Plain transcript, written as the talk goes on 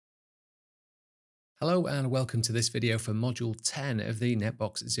Hello and welcome to this video for Module 10 of the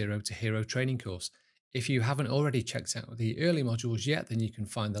NetBox Zero to Hero training course. If you haven't already checked out the early modules yet, then you can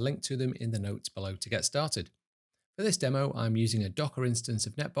find the link to them in the notes below to get started. For this demo, I'm using a Docker instance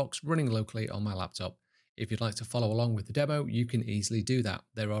of NetBox running locally on my laptop. If you'd like to follow along with the demo, you can easily do that.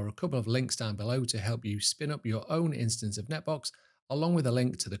 There are a couple of links down below to help you spin up your own instance of NetBox, along with a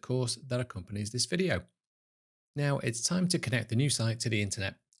link to the course that accompanies this video. Now it's time to connect the new site to the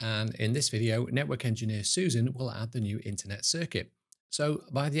internet, and in this video, network engineer Susan will add the new internet circuit. So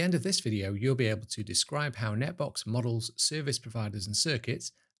by the end of this video, you'll be able to describe how NetBox models service providers and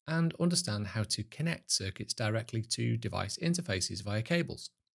circuits, and understand how to connect circuits directly to device interfaces via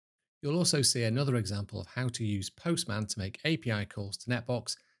cables. You'll also see another example of how to use Postman to make API calls to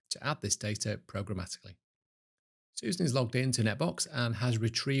NetBox to add this data programmatically. Susan is logged into NetBox and has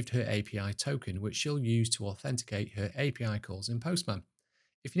retrieved her API token, which she'll use to authenticate her API calls in Postman.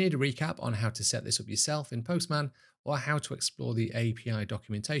 If you need a recap on how to set this up yourself in Postman or how to explore the API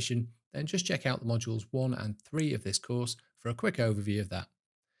documentation, then just check out the modules 1 and 3 of this course for a quick overview of that.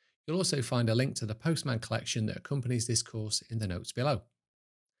 You'll also find a link to the Postman collection that accompanies this course in the notes below.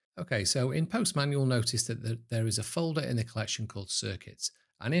 Okay, so in Postman, you'll notice that there is a folder in the collection called Circuits,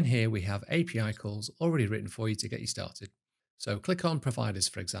 and in here we have API calls already written for you to get you started. So click on Providers,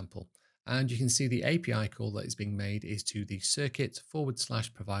 for example, and you can see the API call that is being made is to the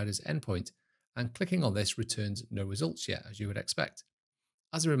circuit/providers endpoint, and clicking on this returns no results yet, as you would expect.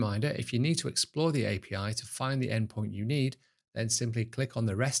 As a reminder, if you need to explore the API to find the endpoint you need, then simply click on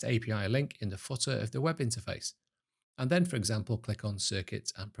the REST API link in the footer of the web interface. And then, for example, click on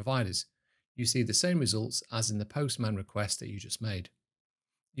Circuits and Providers. You see the same results as in the Postman request that you just made.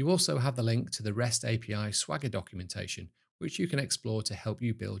 You also have the link to the REST API Swagger documentation, which you can explore to help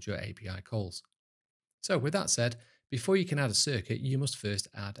you build your API calls. So with that said, before you can add a circuit, you must first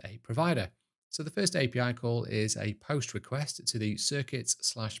add a provider. So the first API call is a POST request to the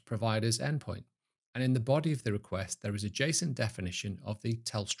circuits/providers endpoint. And in the body of the request, there is a JSON definition of the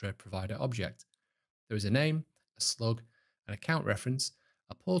Telstra provider object. There is a name, a slug, an account reference,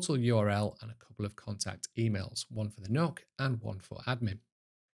 a portal URL, and a couple of contact emails, one for the NOC and one for admin.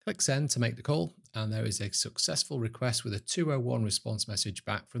 Click Send to make the call, and there is a successful request with a 201 response message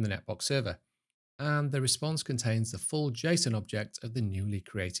back from the NetBox server. And the response contains the full JSON object of the newly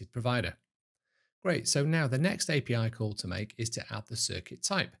created provider. Great, so now the next API call to make is to add the circuit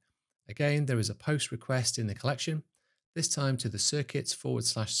type. Again, there is a POST request in the collection, this time to the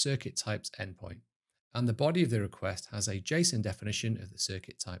circuits/circuit types endpoint. And the body of the request has a JSON definition of the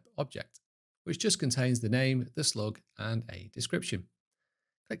circuit type object, which just contains the name, the slug, and a description.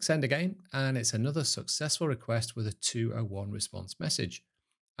 Click Send again, and it's another successful request with a 201 response message,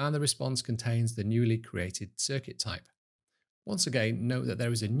 and the response contains the newly created circuit type. Once again, note that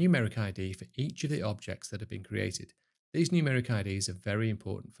there is a numeric ID for each of the objects that have been created. These numeric IDs are very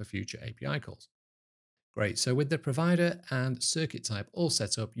important for future API calls. Great, so with the provider and circuit type all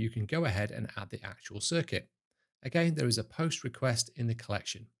set up, you can go ahead and add the actual circuit. Again, there is a POST request in the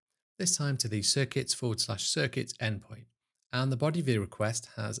collection, this time to the circuits/circuits endpoint. And the body of the request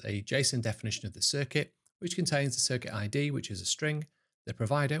has a JSON definition of the circuit, which contains the circuit ID, which is a string, the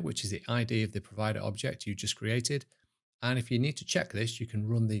provider, which is the ID of the provider object you just created. And if you need to check this, you can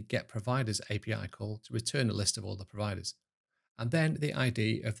run the getProviders API call to return a list of all the providers. And then the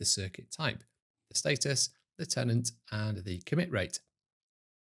ID of the circuit type, the status, the tenant, and the commit rate.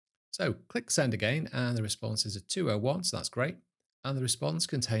 So click Send again, and the response is a 201, so that's great. And the response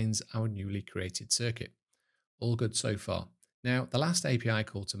contains our newly created circuit. All good so far. Now, the last API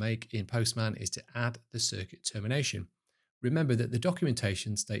call to make in Postman is to add the circuit termination. Remember that the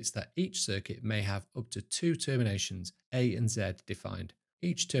documentation states that each circuit may have up to 2 terminations, A and Z defined.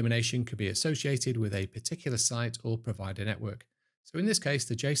 Each termination could be associated with a particular site or provider network. So in this case,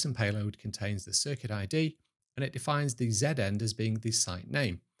 the JSON payload contains the circuit ID, and it defines the Z end as being the site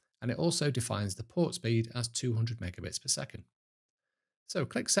name, and it also defines the port speed as 200 megabits per second. So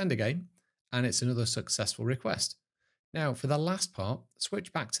click Send again, and it's another successful request. Now, for the last part,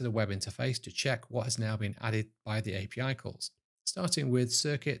 switch back to the web interface to check what has now been added by the API calls, starting with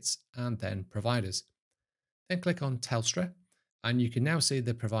circuits and then providers. Then click on Telstra, and you can now see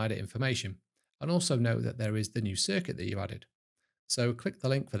the provider information, and also note that there is the new circuit that you added. So click the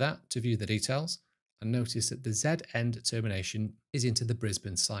link for that to view the details, and notice that the Z end termination is into the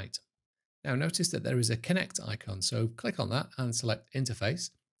Brisbane site. Now notice that there is a connect icon, so click on that and select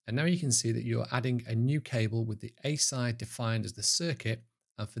interface. And now you can see that you're adding a new cable with the A side defined as the circuit,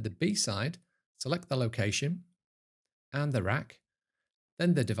 and for the B side, select the location and the rack.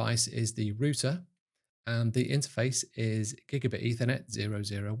 Then the device is the router, and the interface is Gigabit Ethernet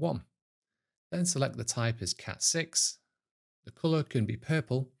 001. Then select the type as Cat6, the color can be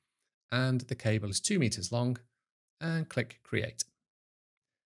purple, and the cable is 2 meters long, and click Create.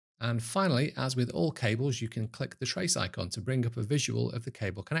 And finally, as with all cables, you can click the trace icon to bring up a visual of the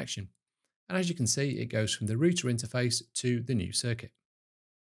cable connection. And as you can see, it goes from the router interface to the new circuit.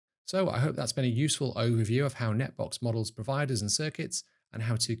 So I hope that's been a useful overview of how NetBox models providers and circuits, and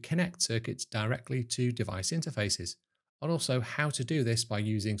how to connect circuits directly to device interfaces, and also how to do this by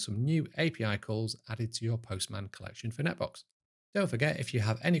using some new API calls added to your Postman collection for NetBox. Don't forget, if you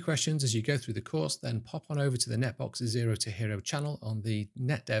have any questions as you go through the course, then pop on over to the NetBox Zero to Hero channel on the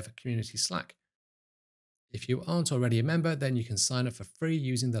NetDev community Slack. If you aren't already a member, then you can sign up for free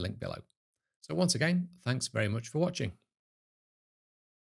using the link below. So once again, thanks very much for watching.